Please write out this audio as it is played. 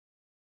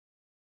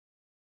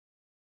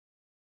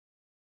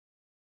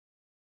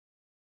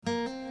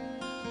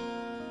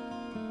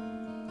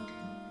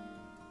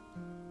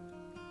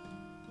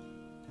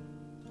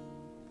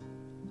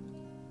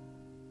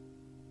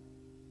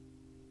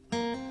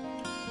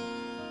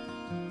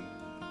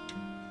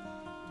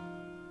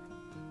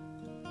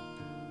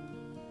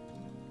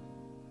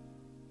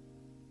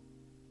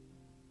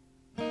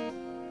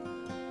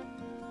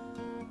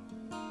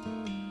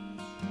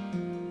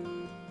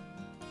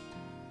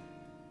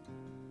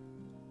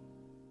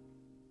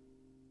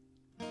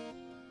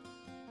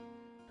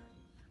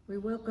We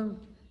welcome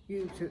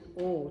you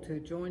all to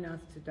join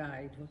us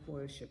today to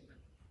worship.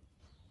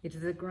 It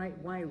is a great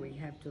way we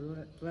have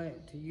to learn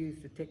to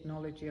use the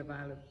technology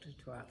available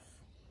to us.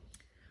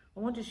 I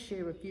want to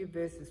share a few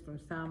verses from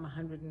Psalm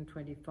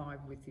 125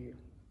 with you.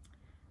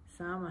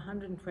 Psalm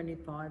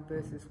 125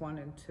 verses 1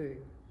 and 2.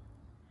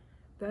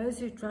 Those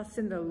who trust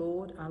in the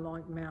Lord are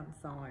like Mount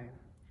Zion,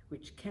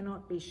 which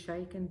cannot be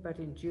shaken but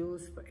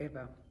endures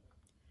forever.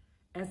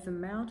 As the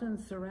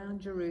mountains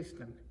surround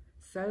Jerusalem,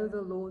 so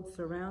the Lord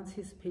surrounds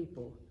his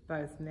people,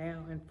 both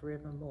now and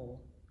forevermore.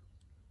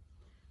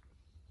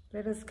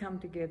 Let us come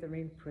together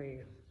in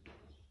prayer.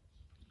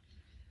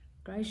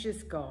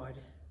 Gracious God,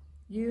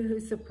 you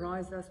who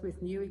surprise us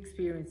with new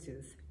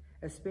experiences,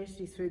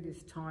 especially through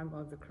this time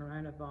of the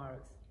coronavirus.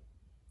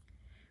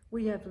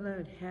 We have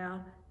learned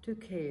how to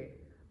care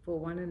for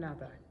one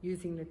another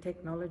using the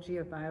technology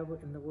available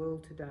in the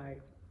world today.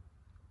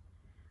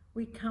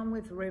 We come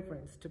with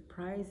reverence to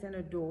praise and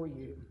adore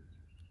you.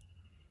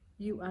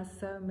 You are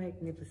so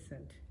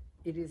magnificent,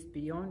 it is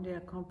beyond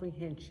our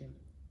comprehension.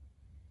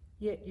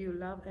 Yet you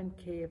love and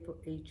care for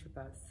each of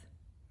us.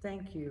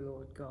 Thank you,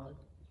 Lord God.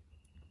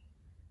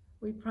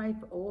 We pray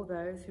for all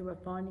those who are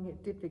finding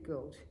it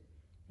difficult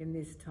in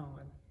this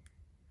time.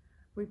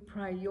 We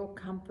pray your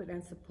comfort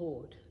and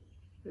support,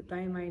 that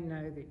they may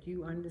know that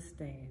you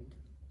understand.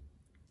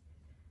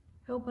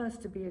 Help us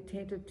to be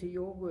attentive to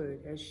your word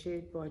as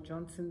shared by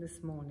Johnson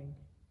this morning,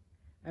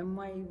 and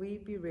may we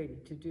be ready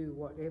to do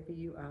whatever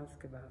you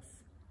ask of us.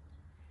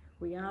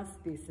 We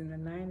ask this in the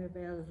name of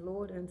our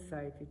Lord and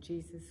Saviour,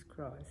 Jesus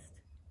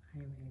Christ.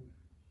 Amen.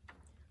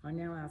 I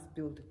now ask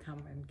Bill to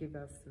come and give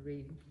us the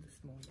reading for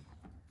this morning.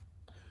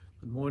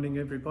 Good morning,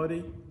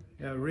 everybody.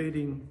 Our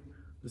reading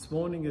this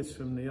morning is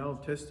from the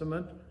Old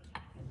Testament,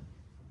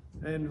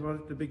 and right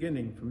at the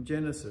beginning, from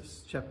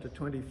Genesis chapter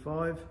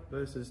 25,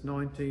 verses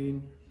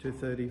 19 to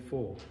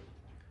 34.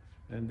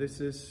 And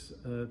this is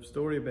a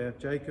story about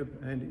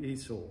Jacob and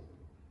Esau.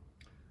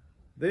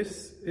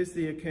 This is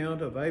the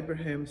account of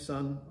Abraham's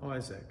son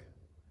Isaac.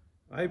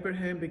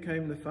 Abraham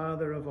became the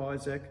father of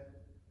Isaac,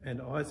 and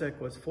Isaac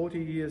was 40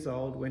 years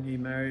old when he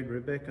married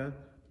Rebekah,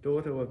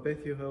 daughter of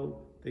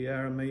Bethuel the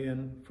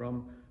Aramean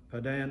from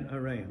Padan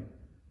Aram,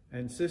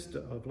 and sister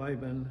of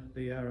Laban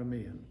the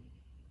Aramean.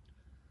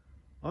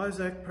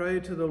 Isaac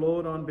prayed to the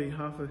Lord on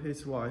behalf of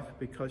his wife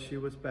because she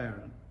was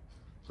barren.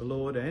 The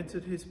Lord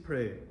answered his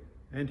prayer,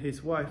 and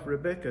his wife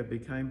Rebekah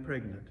became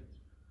pregnant.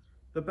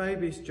 The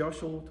babies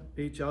jostled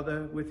each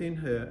other within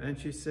her, and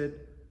she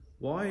said,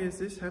 "Why is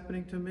this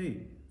happening to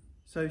me?"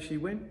 So she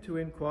went to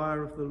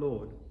inquire of the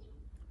Lord.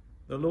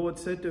 The Lord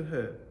said to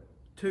her,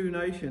 "Two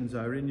nations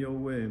are in your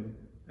womb,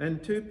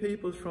 and two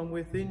peoples from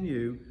within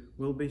you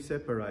will be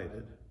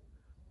separated.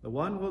 The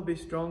one will be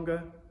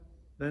stronger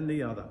than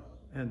the other,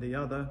 and the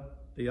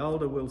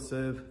older will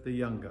serve the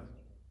younger."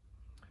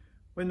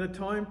 When the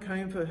time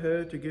came for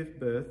her to give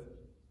birth,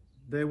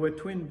 there were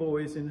twin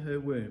boys in her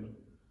womb.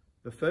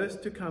 The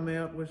first to come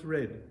out was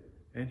red,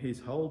 and his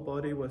whole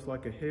body was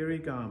like a hairy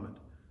garment,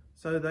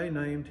 so they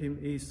named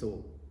him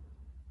Esau.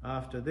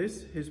 After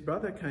this, his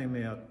brother came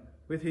out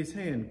with his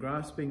hand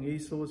grasping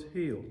Esau's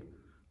heel,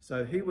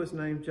 so he was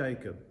named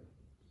Jacob.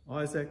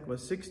 Isaac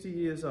was 60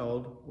 years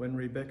old when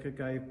Rebekah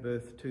gave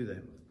birth to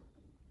them.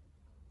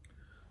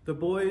 The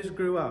boys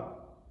grew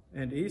up,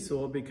 and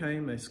Esau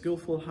became a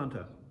skillful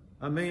hunter,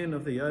 a man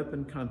of the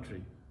open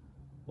country,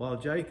 while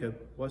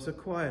Jacob was a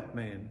quiet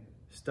man,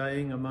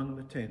 staying among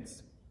the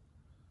tents.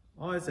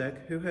 Isaac,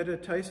 who had a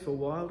taste for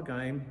wild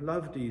game,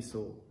 loved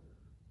Esau,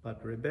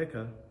 but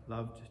Rebekah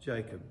loved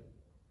Jacob.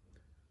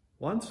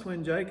 Once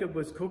when Jacob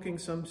was cooking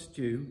some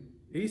stew,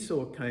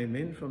 Esau came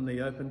in from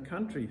the open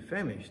country,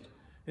 famished,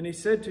 and he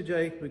said to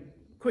Jacob,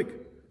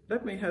 "Quick,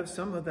 let me have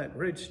some of that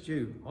red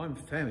stew. I'm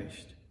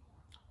famished."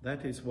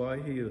 That is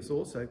why he is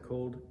also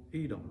called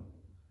Edom.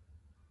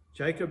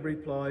 Jacob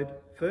replied,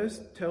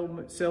 "First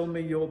sell me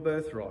your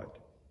birthright."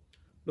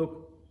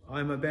 "Look, I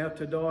am about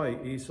to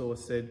die," Esau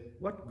said.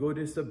 "What good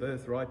is the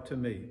birthright to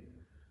me?"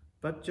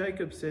 But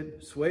Jacob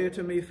said, "Swear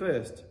to me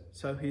first."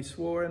 So he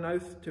swore an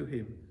oath to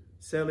him,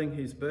 selling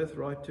his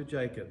birthright to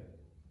Jacob.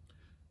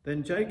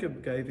 Then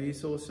Jacob gave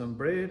Esau some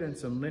bread and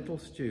some lentil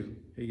stew.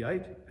 He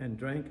ate and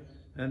drank,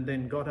 and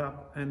then got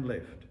up and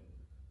left.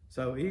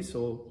 So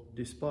Esau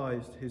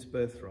despised his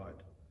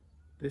birthright.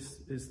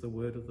 This is the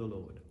word of the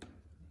Lord.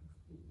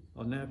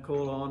 I'll now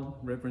call on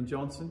Rev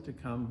Johnson to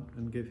come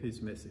and give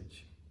his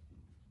message.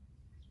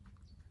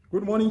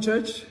 Good morning,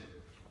 church.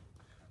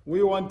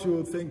 We want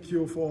to thank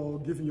you for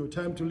giving your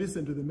time to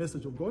listen to the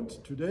message of God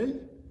today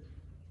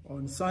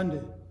on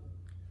Sunday.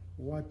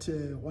 What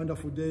a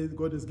wonderful day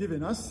God has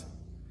given us.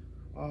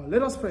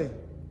 Let us pray.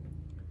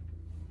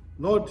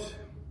 Lord,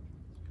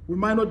 we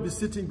might not be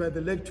sitting by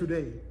the lake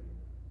today.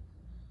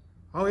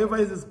 However,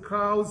 as these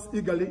crowds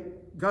eagerly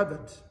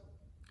gathered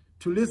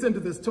to listen to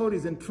the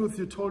stories and truth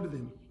you told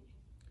them,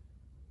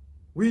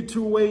 we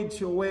too wait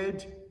your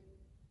word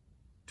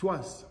to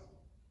us.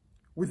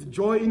 With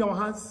joy in our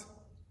hearts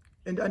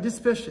and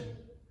anticipation,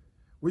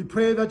 we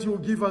pray that you will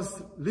give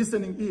us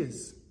listening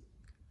ears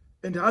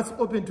and hearts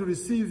open to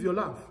receive your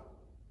love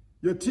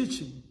your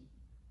teaching,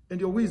 and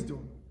your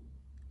wisdom.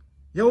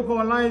 Help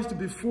our lives to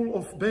be full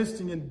of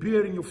bursting and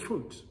bearing your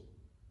fruit.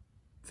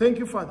 Thank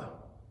you, Father,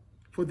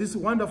 for this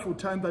wonderful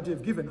time that you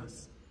have given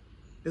us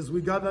as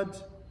we gathered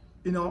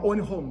in our own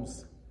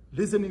homes,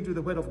 listening to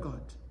the word of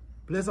God.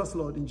 Bless us,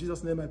 Lord. In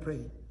Jesus' name I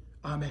pray.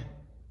 Amen.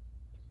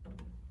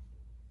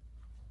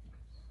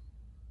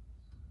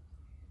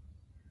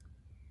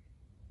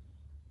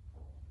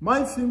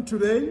 My theme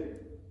today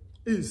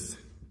is,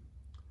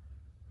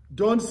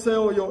 don't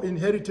sell your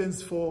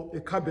inheritance for a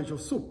cabbage of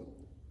soup.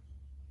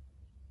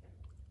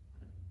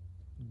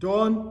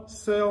 Don't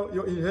sell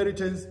your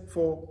inheritance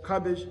for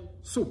cabbage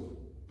soup.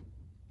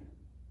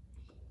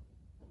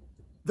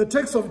 The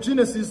text of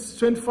Genesis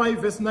 25,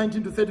 verse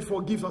 19 to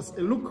 34 gives us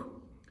a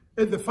look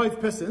at the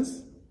 5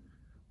 persons.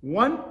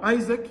 1,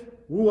 Isaac,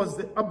 who was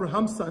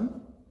Abraham's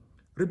son,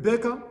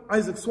 Rebekah,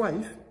 Isaac's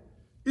wife,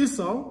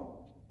 Esau,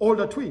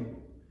 older twin,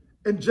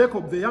 and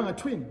Jacob, the younger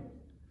twin,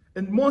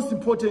 and most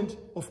important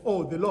of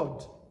all, the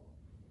Lord.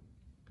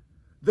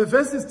 The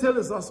verses tell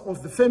us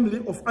of the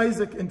family of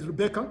Isaac and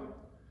Rebekah.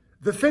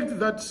 The fact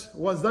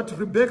that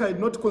Rebekah had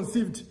not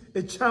conceived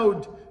a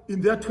child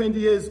in their 20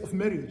 years of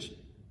marriage.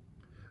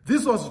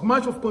 This was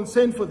much of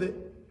concern for the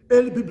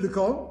early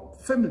biblical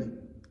family,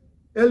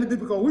 early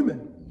biblical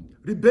women,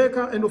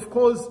 Rebekah, and of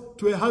course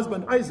to her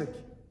husband Isaac.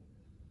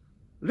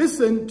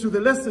 Listen to the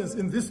lessons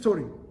in this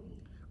story.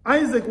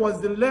 Isaac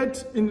was the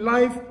late in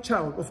life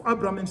child of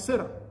Abraham and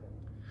Sarah.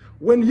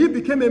 When he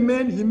became a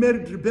man, he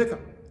married Rebekah.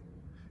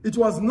 It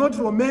was not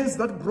romance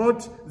that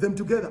brought them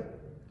together.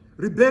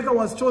 Rebekah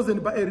was chosen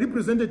by a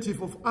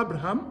representative of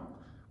Abraham,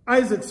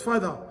 Isaac's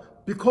father,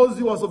 because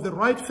he was of the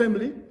right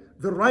family,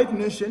 the right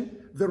nation,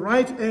 the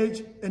right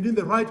age, and in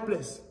the right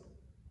place.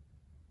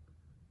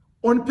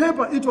 On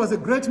paper, it was a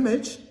great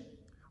match.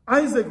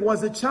 Isaac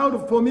was a child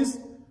of promise,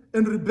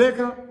 and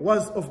Rebekah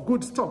was of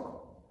good stock.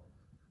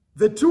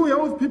 The 2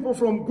 young people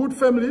from good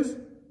families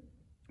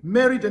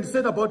married and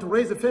set about to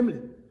raise a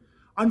family.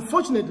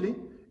 Unfortunately,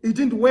 it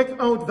didn't work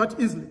out that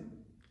easily.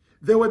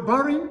 They were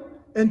barren,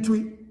 and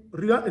to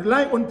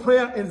rely on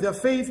prayer and their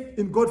faith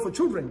in God for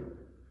children.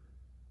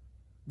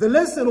 The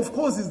lesson, of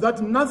course, is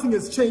that nothing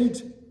has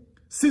changed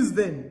since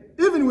then.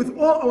 Even with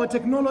all our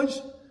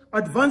technology,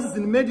 advances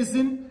in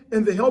medicine,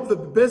 and the help of the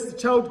best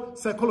child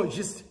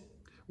psychologists,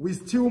 we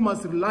still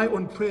must rely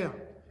on prayer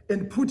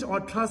and put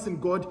our trust in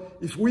God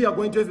if we are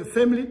going to have a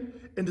family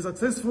and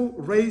successfully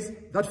raise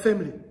that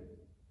family.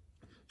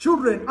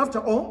 Children, after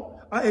all,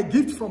 are a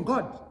gift from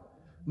God,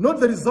 not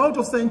the result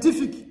of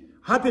scientific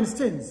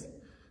happenstance.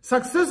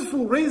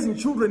 Successful raising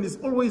children is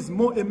always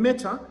more a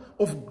matter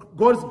of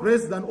God's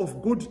grace than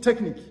of good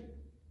technique.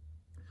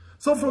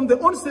 So from the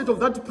onset of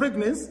that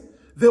pregnancy,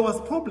 there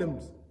was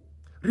problems.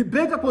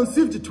 Rebekah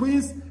conceived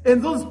twins,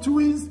 and those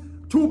twins,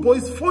 2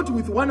 boys, fought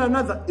with one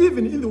another,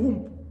 even in the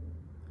womb.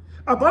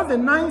 About the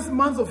 9th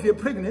month of her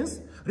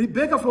pregnancy,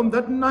 Rebekah from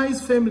that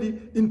nice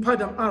family in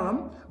Paddan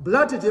Aram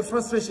blurted her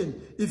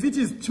frustration. If it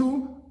is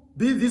to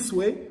be this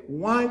way,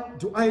 why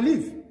do I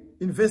live?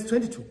 In verse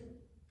 22.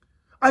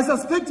 I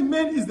suspect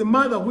man is the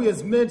mother who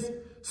has made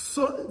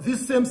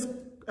this same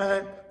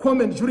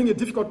comment during a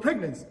difficult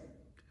pregnancy.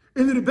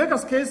 In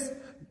Rebekah's case,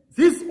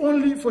 this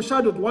only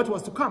foreshadowed what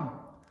was to come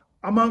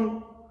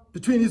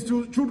between his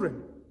 2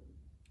 children.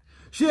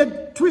 She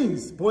had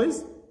twins,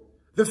 boys.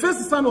 The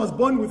first son was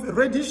born with a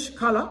reddish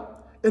color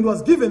and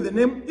was given the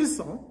name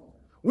Esau,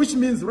 which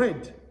means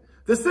red.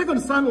 The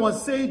second son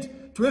was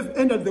said to have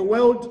entered the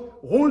world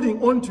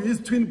holding on to his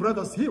twin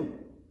brother's heel.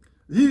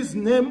 His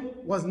name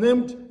was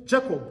named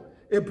Jacob,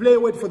 a play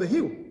word for the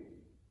heel.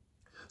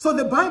 So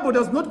the Bible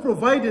does not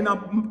provide an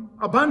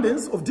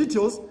abundance of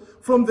details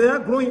from their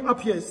growing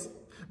up years,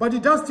 but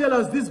it does tell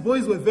us these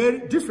boys were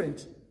very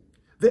different.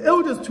 The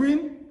eldest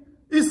twin,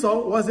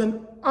 Esau, was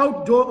an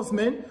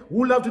outdoorsman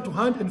who loved to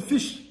hunt and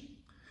fish.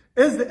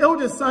 As the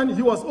eldest son,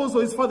 he was also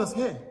his father's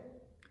heir.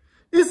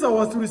 Esau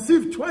was to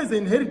receive twice the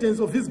inheritance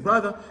of his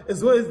brother,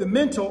 as well as the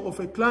mentor of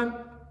a clan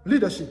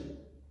leadership.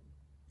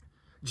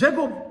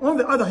 Jacob, on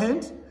the other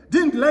hand,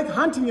 didn't like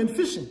hunting and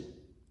fishing.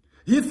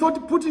 He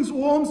thought putting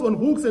worms on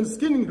hooks and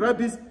skinning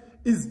rabbits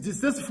is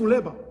distasteful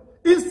labor.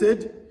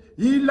 Instead,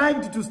 he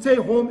liked to stay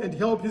home and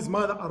help his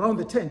mother around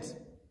the tent.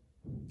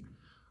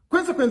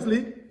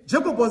 Consequently,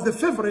 Jacob was the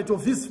favorite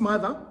of his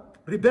mother,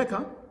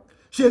 Rebekah.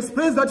 She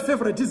expressed that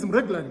favoritism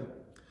regularly.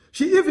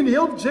 She even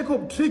helped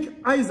Jacob trick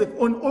Isaac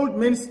on old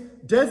man's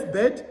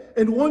deathbed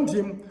and warned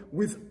him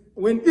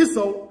when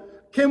Esau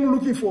came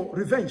looking for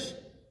revenge.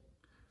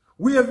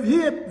 We have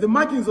here the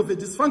markings of a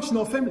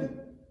dysfunctional family.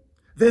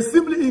 They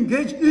simply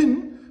engage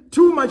in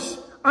too much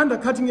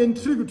undercutting and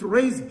intrigue to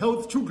raise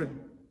healthy children.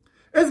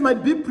 As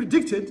might be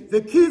predicted,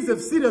 the kids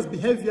have serious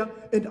behavior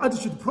and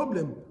attitude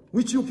problem,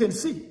 which you can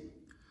see.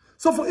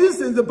 So for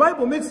instance, the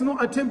Bible makes no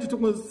attempt to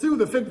conceal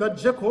the fact that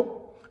Jacob,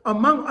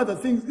 among other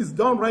things, is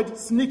downright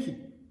sneaky.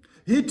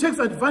 He takes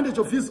advantage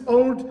of his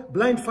old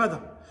blind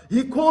father.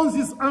 He calls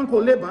his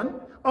uncle Laban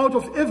out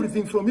of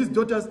everything from his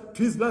daughters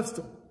to his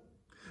livestock.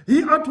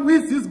 He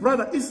outwits his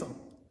brother Esau.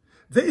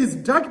 There is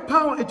dark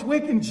power at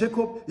work in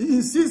Jacob. He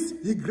insists,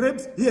 he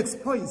grabs, he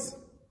exploits.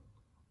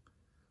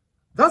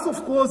 That,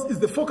 of course, is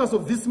the focus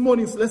of this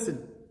morning's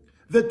lesson.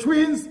 The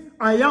twins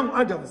are young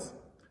adults.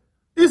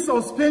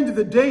 Esau spent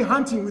the day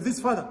hunting with his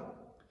father.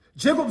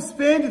 Jacob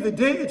spent the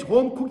day at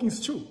home cooking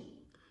stew.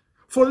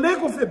 For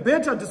lack of a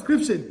better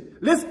description,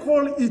 let's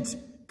call it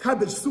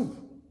cabbage soup.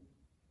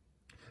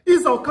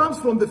 Esau comes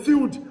from the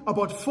field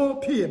about 4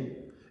 p.m.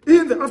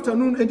 in the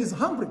afternoon and is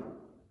hungry.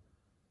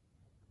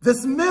 The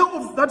smell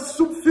of that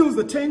soup fills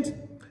the tent.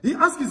 He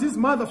asks his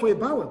mother for a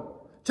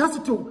bowl,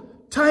 just to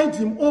tide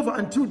him over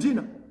until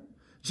dinner.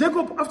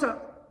 Jacob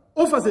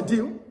offers a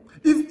deal.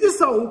 If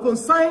Esau will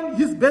consign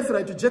his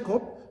birthright to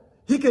Jacob,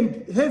 he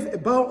can have a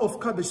bowl of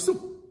cabbage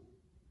soup.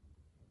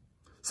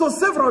 So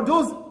several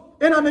doors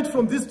emanate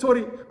from this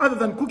story other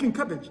than cooking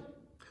cabbage.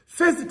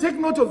 First, take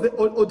note of the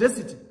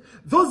audacity.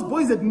 Those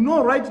boys had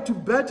no right to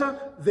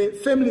better the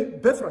family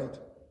birthright.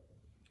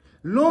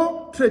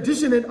 Law,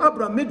 tradition, and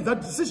Abraham made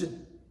that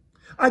decision.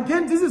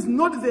 Again, this is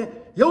not the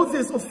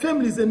healthiest of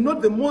families and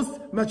not the most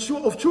mature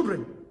of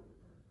children.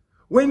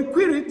 When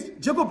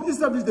queried, Jacob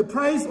established the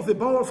price of a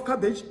bowl of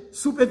cabbage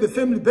soup at the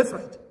family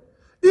birthright.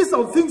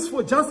 Esau thinks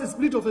for just a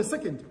split of a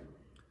second.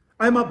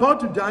 I'm about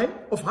to die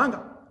of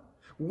hunger.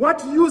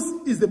 What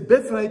use is the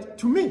birthright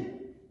to me?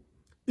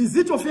 Is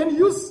it of any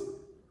use?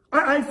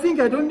 I think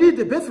I don't need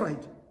the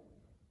birthright.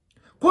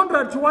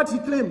 Contrary to what he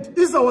claimed,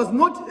 Esau was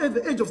not at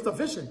the edge of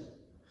starvation.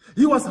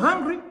 He was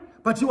hungry,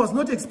 but he was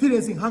not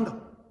experiencing hunger.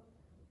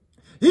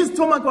 His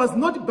stomach was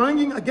not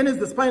banging against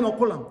the spinal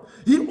column.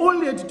 He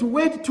only had to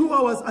wait 2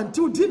 hours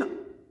until dinner.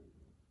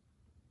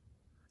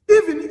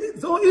 Even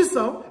though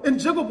Esau and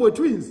Jacob were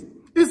twins,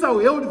 Esau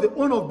held the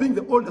honor of being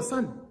the older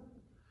son.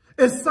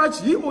 As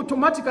such, he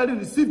automatically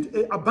received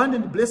an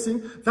abundant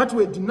blessing that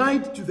were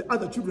denied to the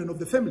other children of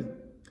the family.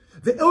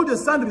 The elder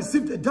son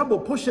received a double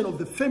portion of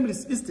the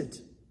family's estate.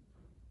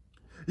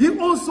 He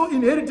also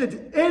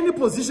inherited any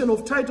position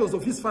of titles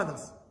of his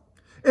fathers.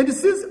 And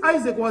since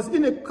Isaac was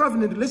in a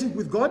covenant relationship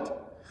with God,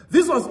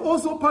 this was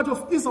also part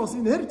of Esau's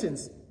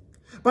inheritance.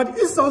 But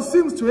Esau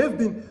seems to have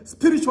been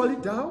spiritually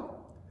down.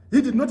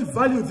 He did not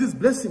value these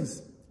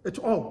blessings at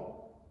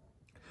all.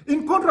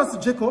 In contrast to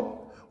Jacob,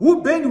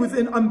 who burned with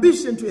an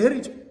ambition to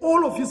inherit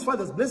all of his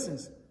father's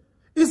blessings,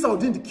 Esau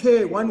didn't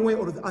care one way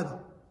or the other.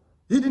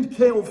 He didn't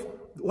care of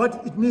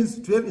what it means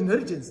to have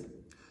inheritance.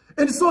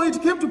 And so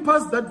it came to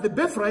pass that the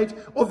birthright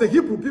of the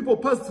Hebrew people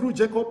passed through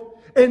Jacob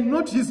and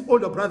not his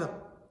older brother.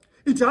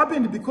 It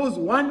happened because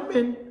one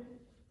man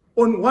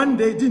on one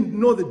day didn't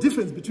know the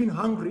difference between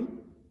hungry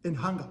and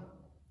hunger.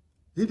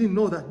 He didn't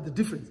know the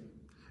difference.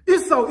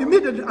 Esau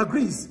immediately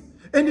agrees,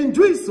 and in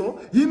doing so,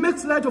 he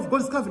makes light of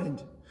God's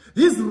covenant.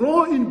 His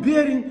role in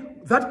bearing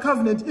that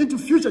covenant into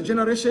future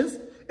generations,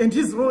 and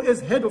his role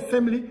as head of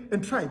family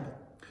and tribe.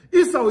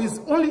 Esau is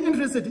only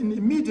interested in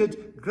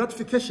immediate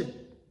gratification.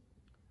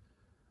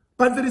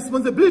 But the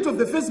responsibility of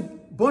the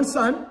firstborn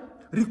son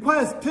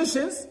requires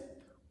patience,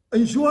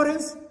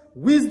 endurance,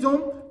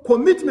 wisdom,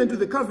 commitment to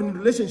the covenant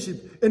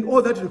relationship, and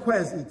all that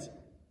requires it.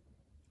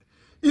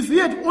 If he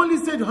had only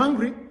stayed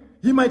hungry,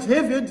 he might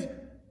have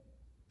had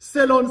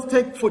sirloin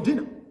steak for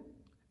dinner.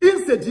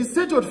 Instead, he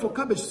settled for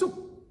cabbage soup.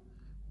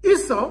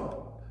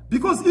 Esau,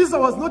 because Esau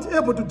was not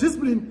able to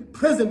discipline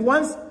present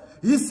ones,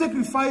 he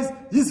sacrificed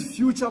his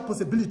future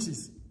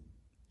possibilities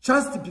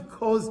just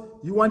because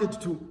he wanted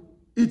to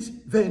eat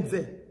there and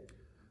there.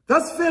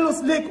 That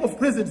fellow's lack of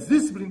present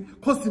discipline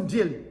cost him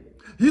dearly.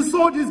 He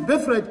sold his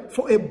birthright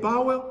for a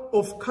bowl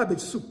of cabbage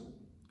soup.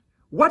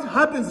 What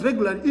happens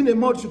regularly in a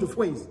multitude of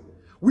ways?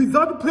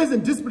 Without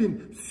present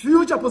discipline,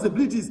 future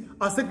possibilities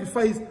are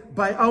sacrificed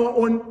by our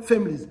own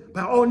families,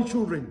 by our own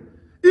children.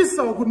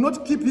 Esau could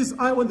not keep his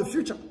eye on the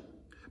future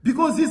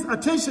because his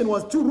attention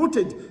was too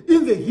rooted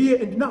in the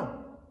here and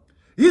now.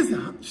 He is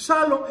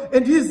shallow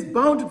and he is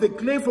bound to the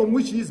clay from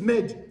which he is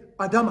made,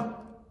 Adama,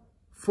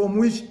 from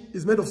which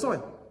is made of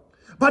soil.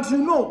 But you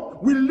know,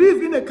 we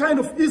live in a kind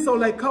of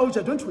Esau-like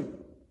culture, don't we?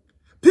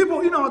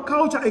 People in our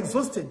culture are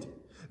exhausted.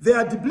 They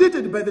are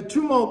depleted by the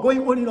turmoil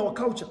going on in our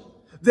culture.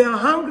 They are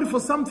hungry for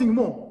something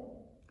more.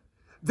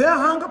 Their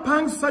hunger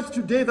pangs such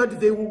today that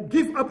they will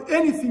give up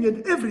anything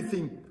and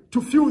everything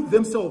to fuel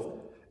themselves,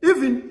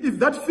 even if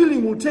that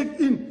feeling will take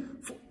in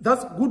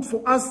that's good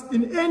for us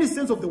in any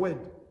sense of the word.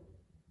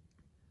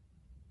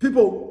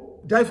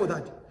 People die for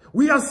that.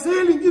 We are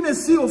sailing in a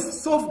sea of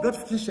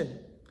self-gratification.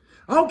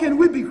 How can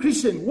we be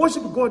Christian,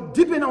 worship God,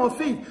 deepen our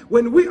faith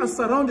when we are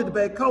surrounded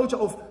by a culture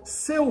of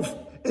self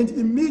and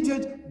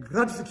immediate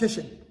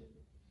gratification?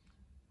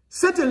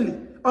 Certainly,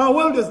 our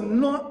world has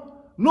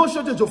no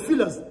shortage of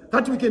fillers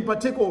that we can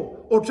partake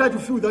of or try to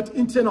fill that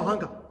internal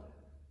hunger.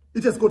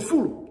 It has got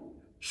full.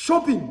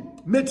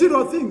 Shopping,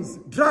 material things,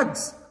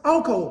 drugs,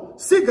 alcohol,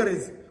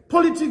 cigarettes,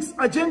 politics,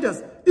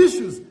 agendas,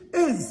 issues,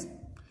 AIDS.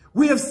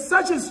 We have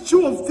such a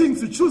stew of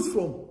things to choose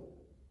from,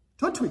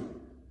 don't we?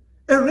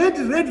 A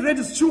red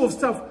stew of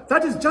stuff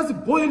that is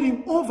just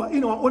boiling over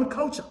in our own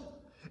culture.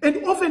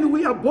 And often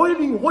we are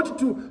boiling hot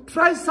to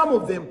try some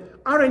of them,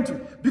 aren't we?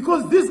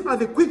 Because these are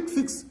the quick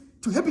fix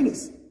to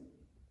happiness.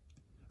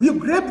 You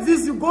grab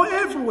this, you go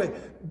everywhere.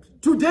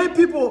 Today,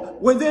 people,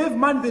 when they have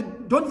money, they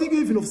don't think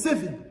even of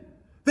saving.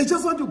 They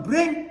just want to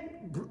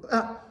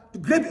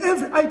grab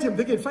every item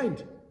they can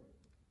find.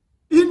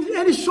 In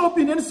any shop,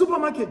 in any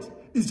supermarket,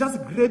 it's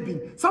just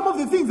grabbing. Some of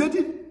the things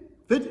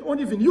they don't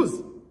even use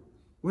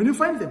when you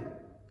find them.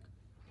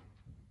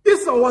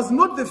 Esau was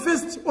not the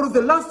first or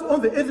the last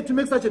on the earth to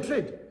make such a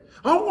trade.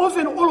 How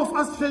often all of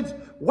us trade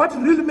what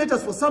really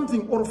matters for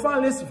something or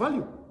far less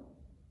value?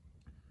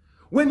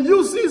 When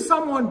you see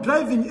someone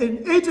driving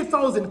an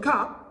 $80,000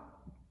 car,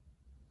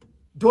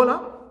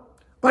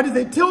 but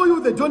they tell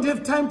you they don't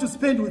have time to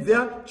spend with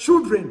their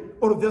children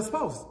or their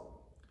spouse.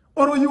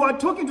 Or you are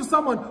talking to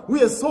someone who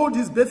has sold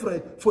his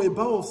birthright for a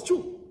bowl of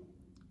stew.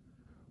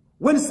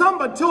 When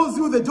somebody tells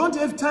you they don't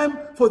have time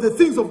for the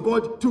things of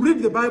God, to read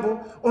the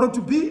Bible, or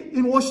to be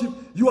in worship,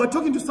 you are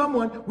talking to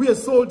someone who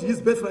has sold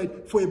his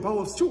birthright for a bowl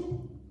of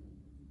stew.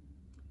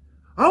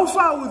 How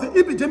far will the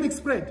epidemic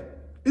spread?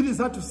 It is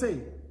hard to say.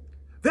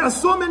 There are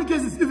so many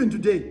cases even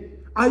today.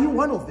 Are you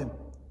one of them?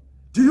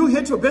 Do you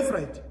hate your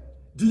birthright?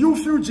 Do you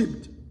feel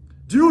gypped?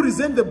 Do you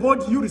resent the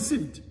body you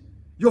received?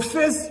 Your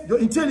face, your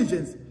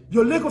intelligence,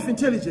 your lack of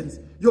intelligence,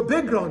 your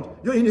background,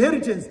 your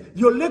inheritance,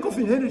 your lack of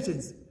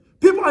inheritance.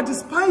 People are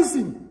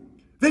despising.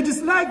 They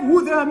dislike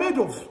who they are made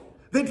of.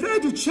 They try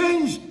to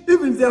change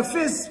even their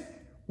face,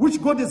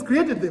 which God has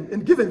created them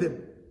and given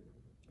them.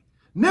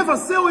 Never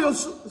sell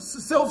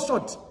yourself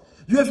short.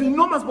 You have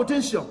enormous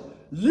potential.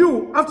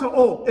 You, after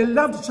all, a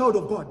loved child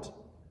of God.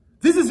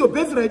 This is your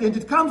birthright and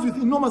it comes with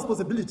enormous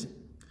possibility.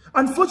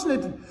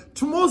 Unfortunately,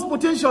 tomorrow's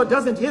potential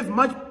doesn't have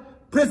much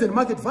present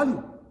market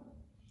value.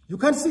 You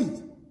can't see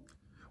it.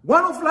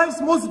 One of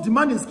life's most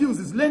demanding skills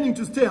is learning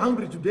to stay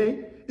hungry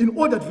today in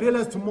order to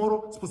realize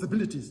tomorrow's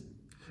possibilities.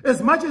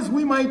 As much as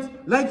we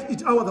might like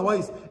it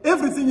otherwise,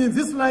 everything in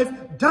this life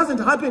doesn't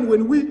happen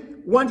when we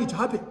want it to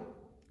happen.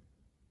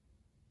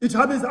 It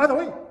happens the other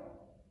way.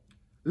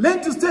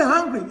 Learn to stay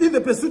hungry in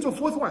the pursuit of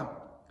worthwhile.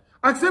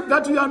 Accept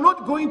that you are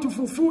not going to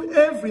fulfill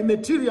every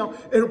material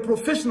and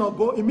professional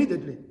goal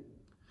immediately.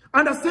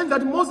 Understand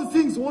that most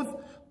things worth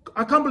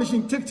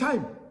accomplishing take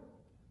time.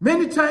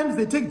 Many times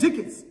they take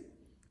decades.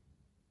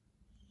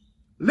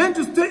 Learn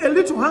to stay a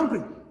little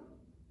hungry.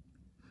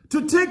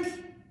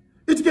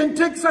 It can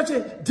take such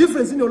a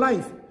difference in your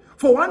life.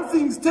 For one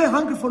thing, stay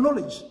hungry for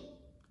knowledge.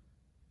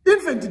 In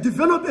fact,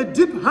 develop a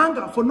deep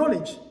hunger for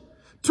knowledge.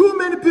 Too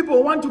many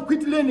people want to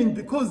quit learning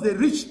because they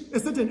reach a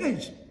certain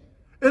age.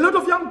 A lot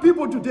of young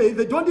people today,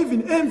 they don't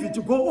even envy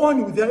to go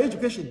on with their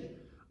education.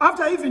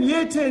 After even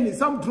year 10,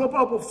 some drop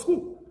out of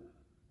school.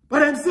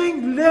 But I'm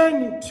saying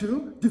learn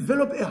to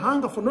develop a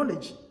hunger for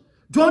knowledge.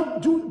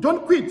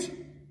 Don't quit.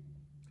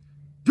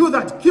 Do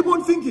that. Keep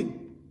on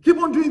thinking. Keep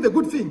on doing the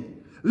good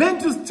thing. Learn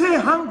to stay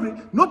hungry,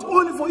 not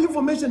only for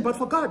information, but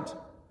for God.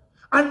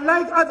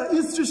 Unlike other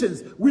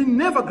institutions, we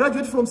never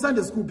graduate from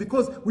Sunday school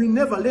because we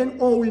never learn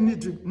all we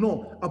need to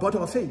know about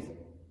our faith.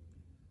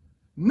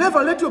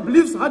 Never let your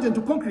beliefs harden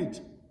to concrete.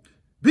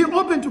 Be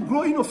open to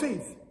grow in your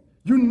faith.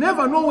 You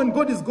never know when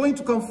God is going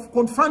to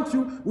confront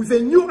you with a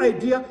new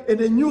idea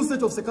and a new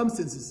set of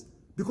circumstances.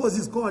 Because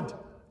He's God.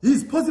 He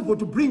is possible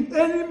to bring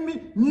any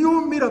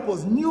new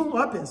miracles, new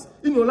happens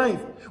in your life.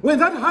 When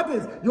that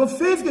happens, your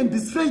faith can be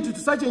stretched to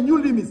such a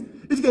new limit.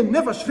 It can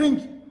never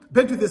shrink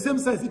back to the same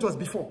size it was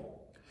before.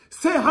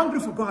 Stay hungry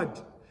for God.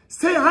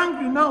 Stay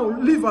hungry now.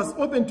 Leave us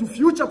open to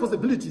future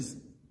possibilities.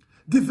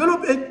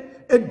 Develop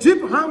a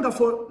deep hunger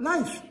for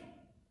life.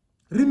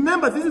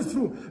 Remember, this is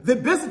true. The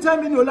best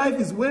time in your life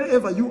is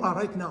wherever you are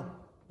right now.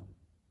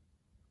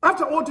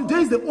 After all,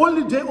 today is the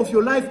only day of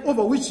your life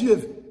over which you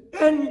have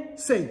any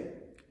say.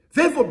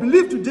 Therefore,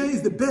 believe today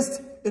is the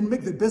best and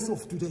make the best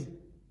of today.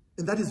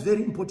 And that is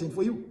very important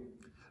for you.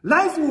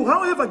 Life will,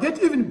 however,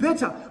 get even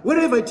better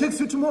wherever it takes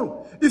you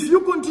tomorrow. If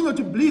you continue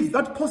to believe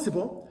that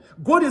possible,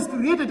 God has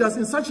created us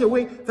in such a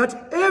way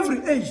that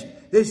every age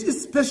there is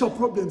its special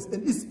problems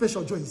and its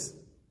special joys.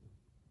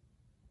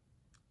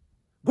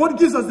 God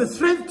gives us the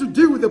strength to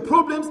deal with the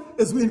problems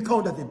as we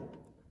encounter them.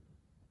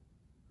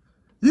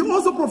 He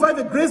also provides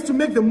the grace to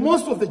make the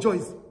most of the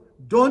joys.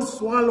 Don't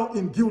swallow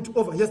in guilt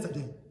over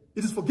yesterday.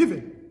 It is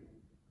forgiven.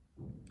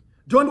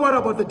 Don't worry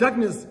about the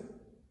darkness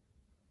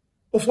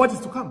of what is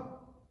to come.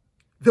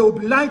 There will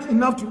be light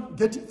enough to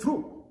get it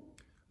through.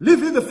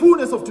 Live in the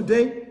fullness of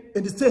today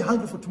and stay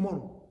hungry for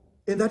tomorrow.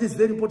 And that is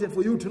very important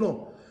for you to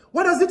know.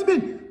 What does it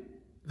mean?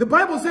 The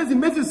Bible says in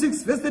Matthew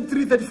 6, verse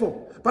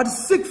 33-34, but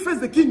seek first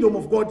the kingdom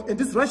of God and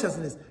His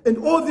righteousness, and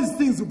all these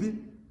things will be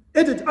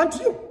added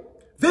unto you.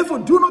 Therefore,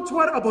 do not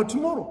worry about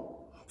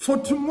tomorrow. For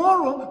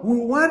tomorrow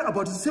will worry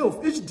about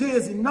itself. Each day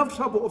has enough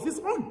trouble of its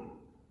own.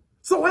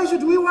 So why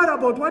should we worry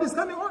about what is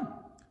coming on?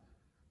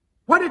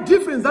 What a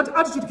difference that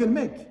attitude can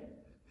make.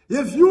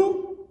 If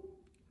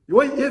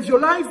your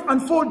life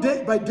unfold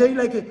day by day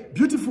like a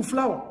beautiful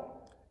flower,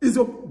 is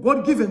your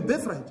God-given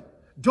birthright,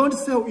 don't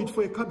sell it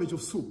for a cabbage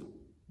of soup.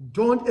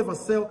 Don't ever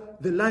sell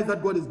the life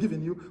that God has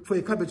given you for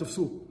a cabbage of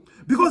soup.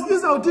 Because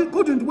Esau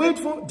couldn't wait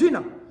for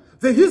dinner.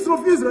 The history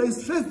of Israel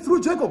is traced through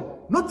Jacob,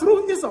 not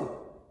through Esau.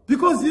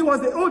 Because he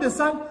was the oldest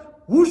son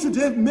who should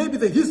have maybe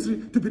the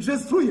history to be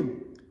traced through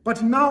him,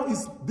 but now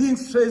is being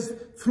traced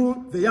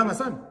through the younger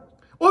son.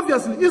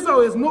 Obviously, Esau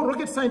is no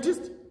rocket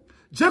scientist.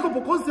 Jacob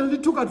constantly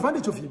took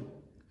advantage of him.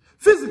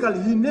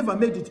 Physically, he never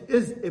made it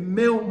as a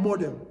male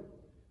model.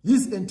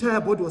 His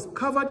entire body was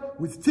covered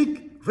with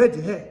thick red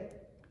hair.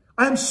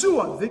 I am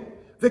sure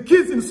the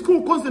kids in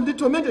school constantly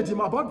tormented him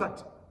about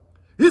that.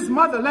 His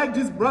mother liked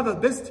his brother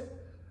best.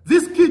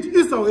 This kid,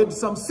 Esau, had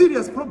some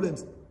serious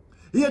problems.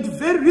 He had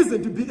very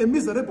reason to be a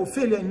miserable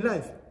failure in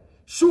life.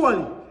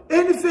 Surely,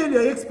 any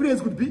failure he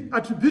experienced could be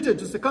attributed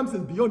to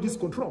circumstances beyond his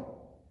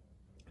control.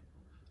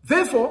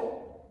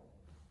 Therefore,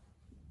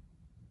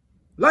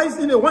 lies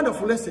in a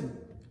wonderful lesson.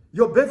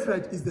 Your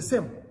birthright is the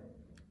same.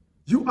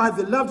 You are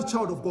the loved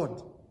child of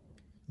God.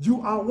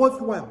 You are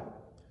worthwhile.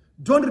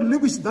 Don't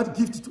relinquish that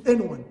gift to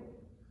anyone.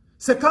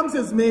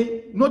 Circumstances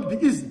may not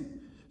be easy.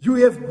 You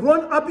have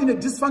grown up in a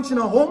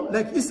dysfunctional home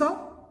like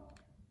Esau.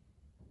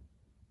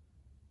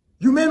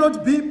 You may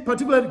not be a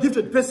particularly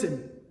gifted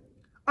person.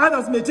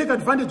 Others may take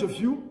advantage of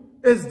you,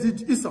 as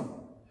did Esau.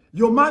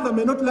 Your mother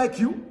may not like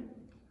you.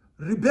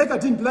 Rebecca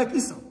didn't like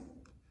Esau.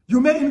 You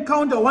may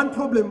encounter one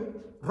problem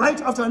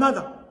right after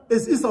another,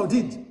 as Esau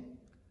did.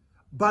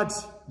 But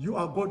you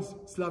are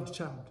God's loved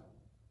child.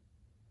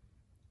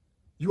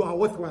 You are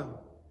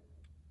worthwhile.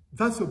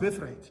 That's your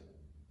birthright.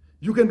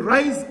 You can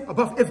rise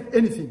above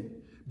anything.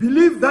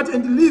 Believe that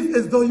and live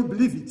as though you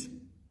believe it.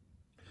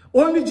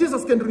 Only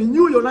Jesus can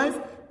renew your life,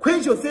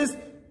 quench your thirst,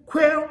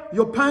 quell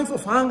your pangs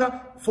of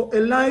hunger for a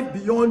life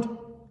beyond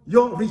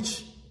your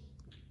reach.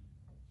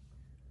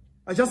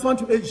 I just want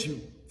to urge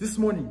you this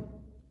morning,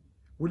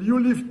 will you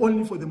live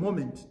only for the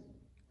moment?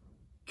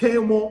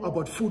 Care more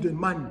about food and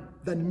money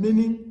than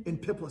meaning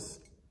and purpose,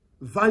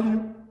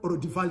 value or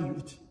devalue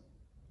it.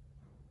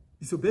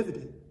 It's your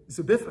birthday. It's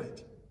your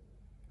birthright.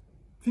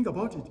 Think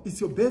about it.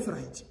 It's your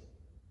birthright.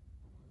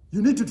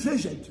 You need to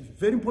treasure it.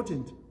 Very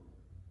important.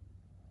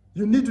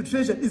 You need to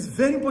treasure it. It's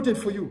very important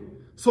for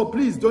you. So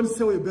please don't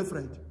sell your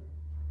birthright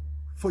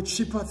for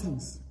cheaper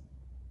things.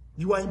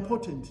 You are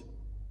important.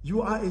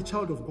 You are a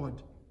child of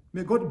God.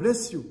 May God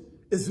bless you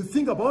as you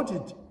think about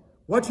it,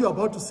 what you are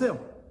about to sell,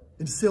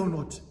 and sell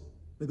not.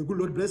 May the good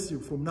Lord bless you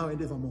from now and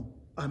evermore.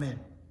 Amen.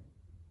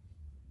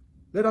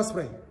 Let us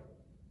pray.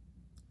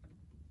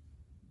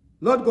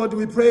 Lord God,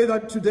 we pray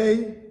that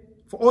today,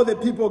 for all the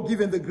people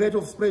given the great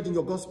of spreading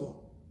your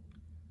gospel,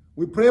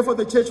 we pray for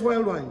the church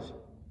worldwide,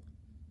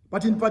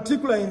 but in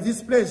particular in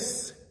this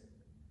place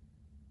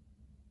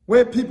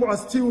where people are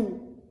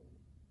still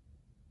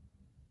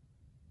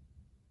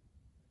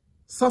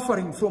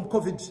suffering from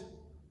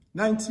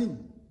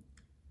COVID-19.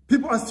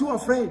 People are still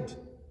afraid,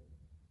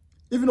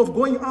 even of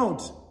going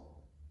out,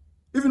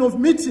 even of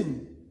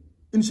meeting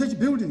in church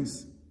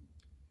buildings.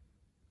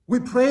 We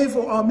pray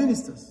for our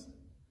ministers.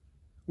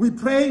 We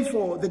pray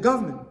for the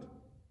government.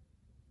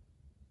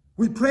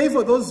 We pray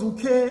for those who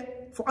care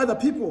for other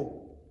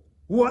people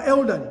who are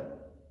elderly.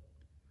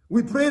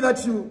 We pray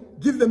that you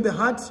give them the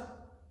heart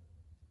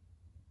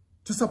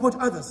to support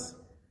others.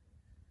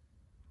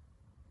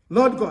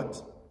 Lord God,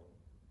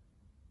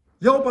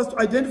 help us to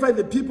identify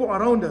the people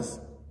around us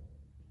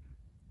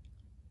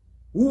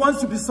who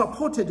wants to be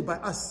supported by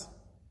us,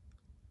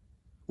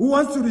 who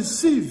wants to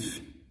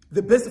receive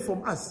the best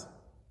from us.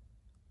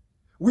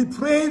 We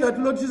pray that,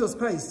 Lord Jesus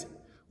Christ,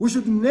 we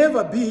should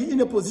never be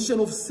in a position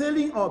of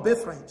selling our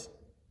birthright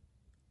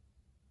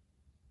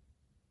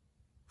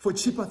for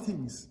cheaper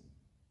things,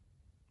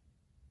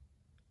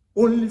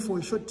 only for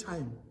a short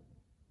time,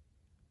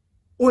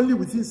 only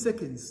within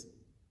seconds.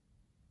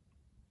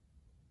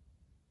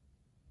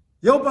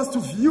 Help us to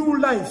view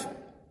life,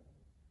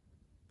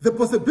 the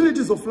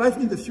possibilities of life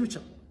in the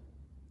future.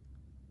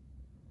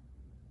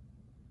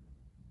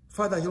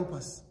 Father, help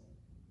us.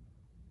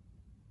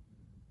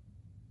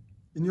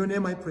 In your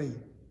name I pray.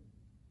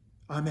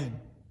 Amen.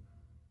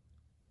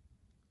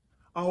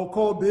 I'll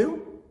call Bill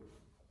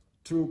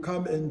to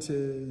come and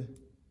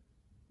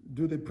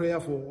do the prayer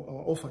for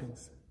our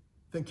offerings.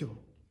 Thank you.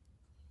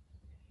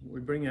 We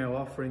bring our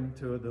offering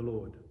to the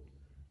Lord.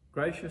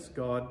 Gracious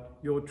God,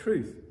 your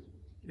truth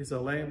is a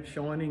lamp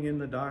shining in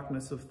the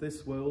darkness of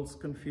this world's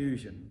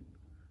confusion,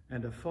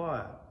 and a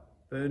fire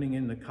burning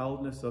in the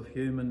coldness of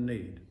human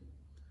need.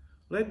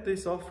 Let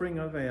this offering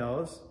of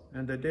ours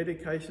and the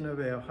dedication of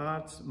our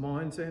hearts,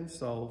 minds and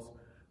souls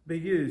be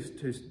used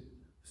to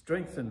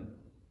strengthen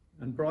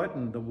and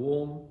brighten the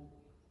warm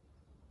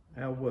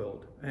our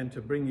world, and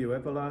to bring you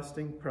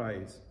everlasting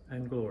praise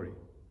and glory.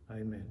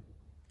 Amen.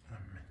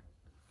 Amen.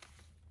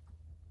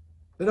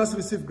 Let us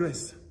receive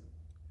grace.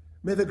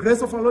 May the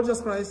grace of our Lord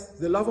Jesus Christ,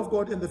 the love of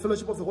God, and the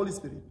fellowship of the Holy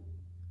Spirit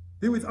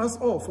be with us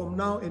all from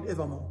now and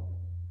evermore.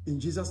 In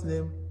Jesus'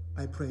 name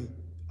I pray.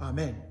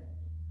 Amen.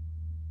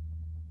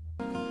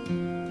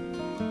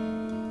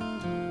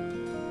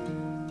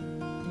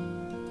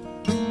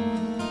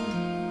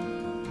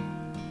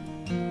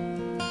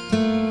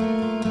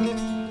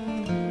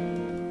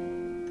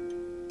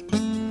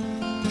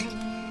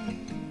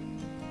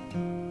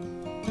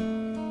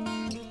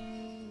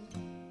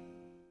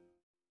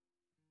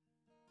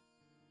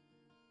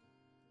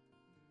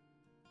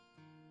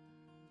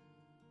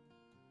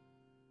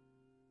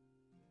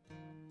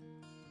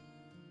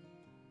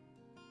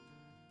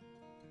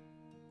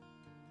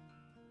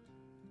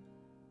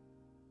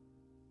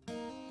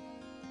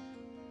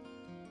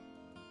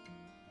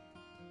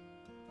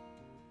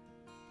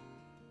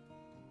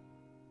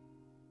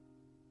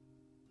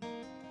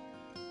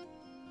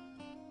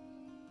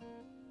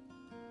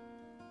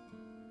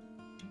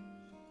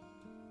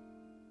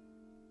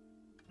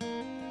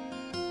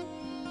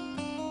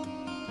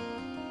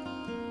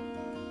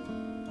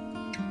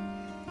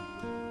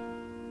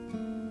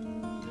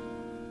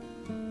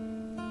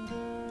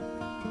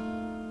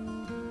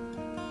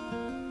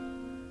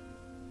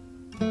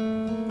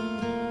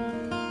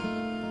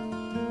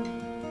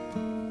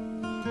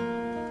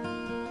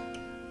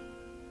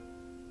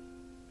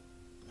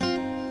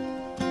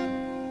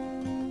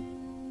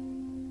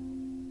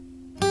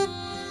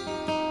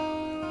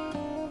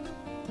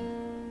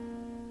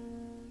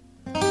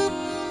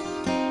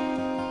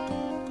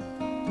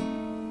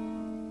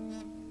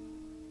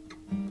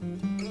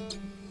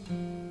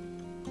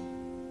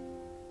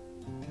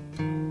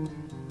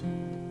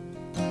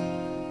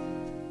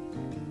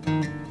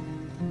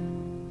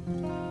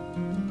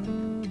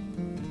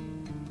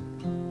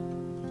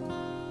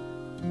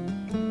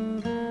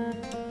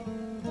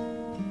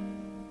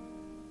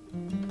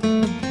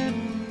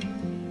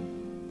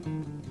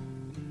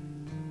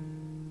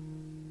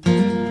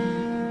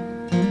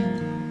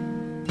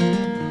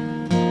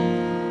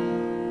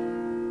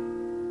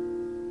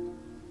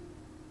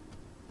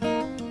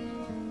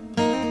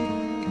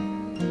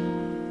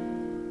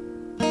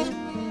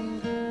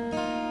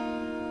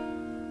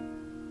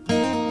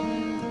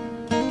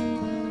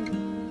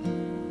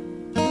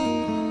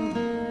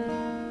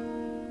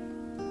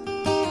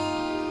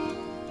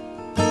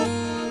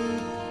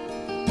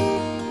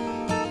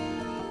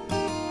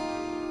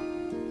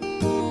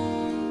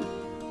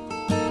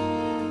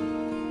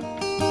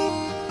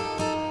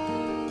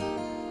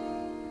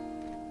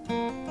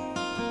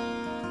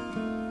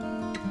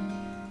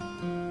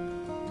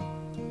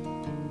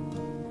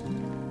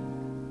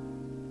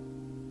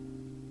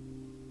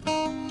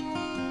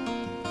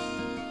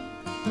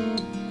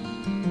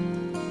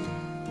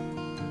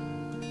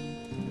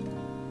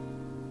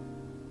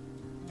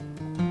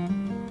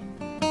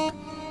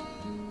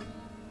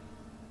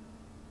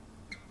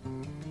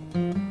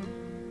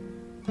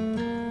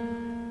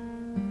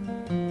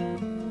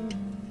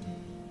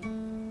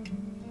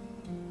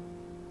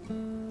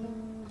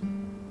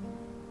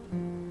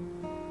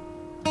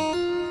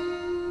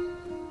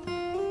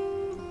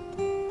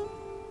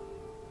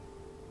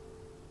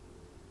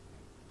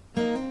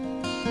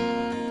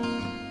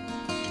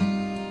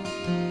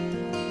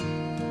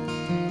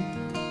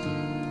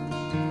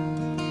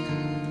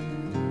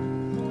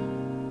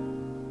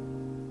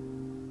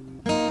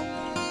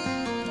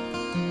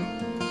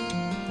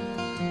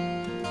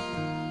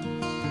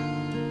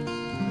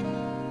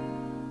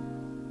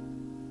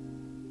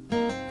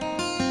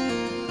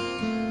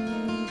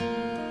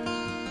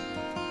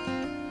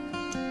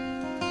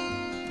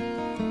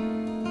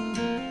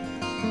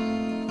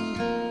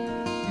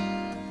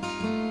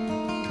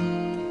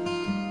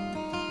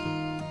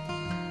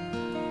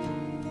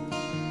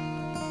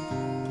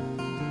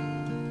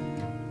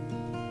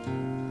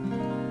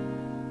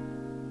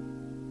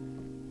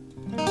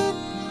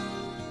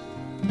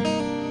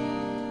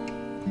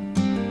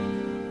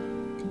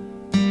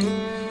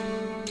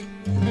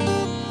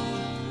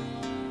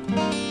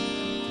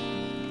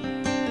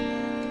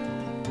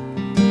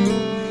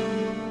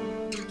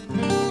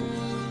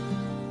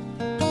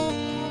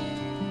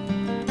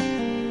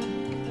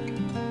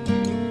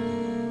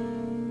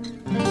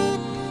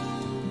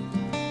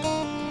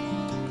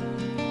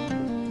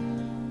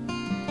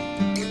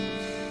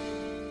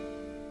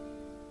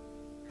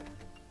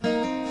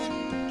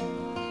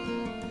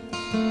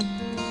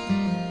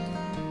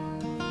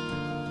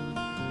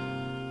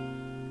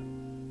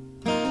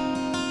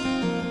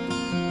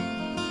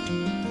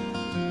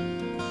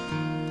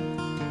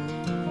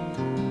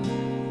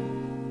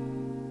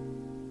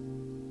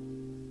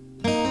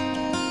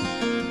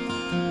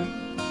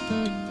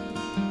 Amen.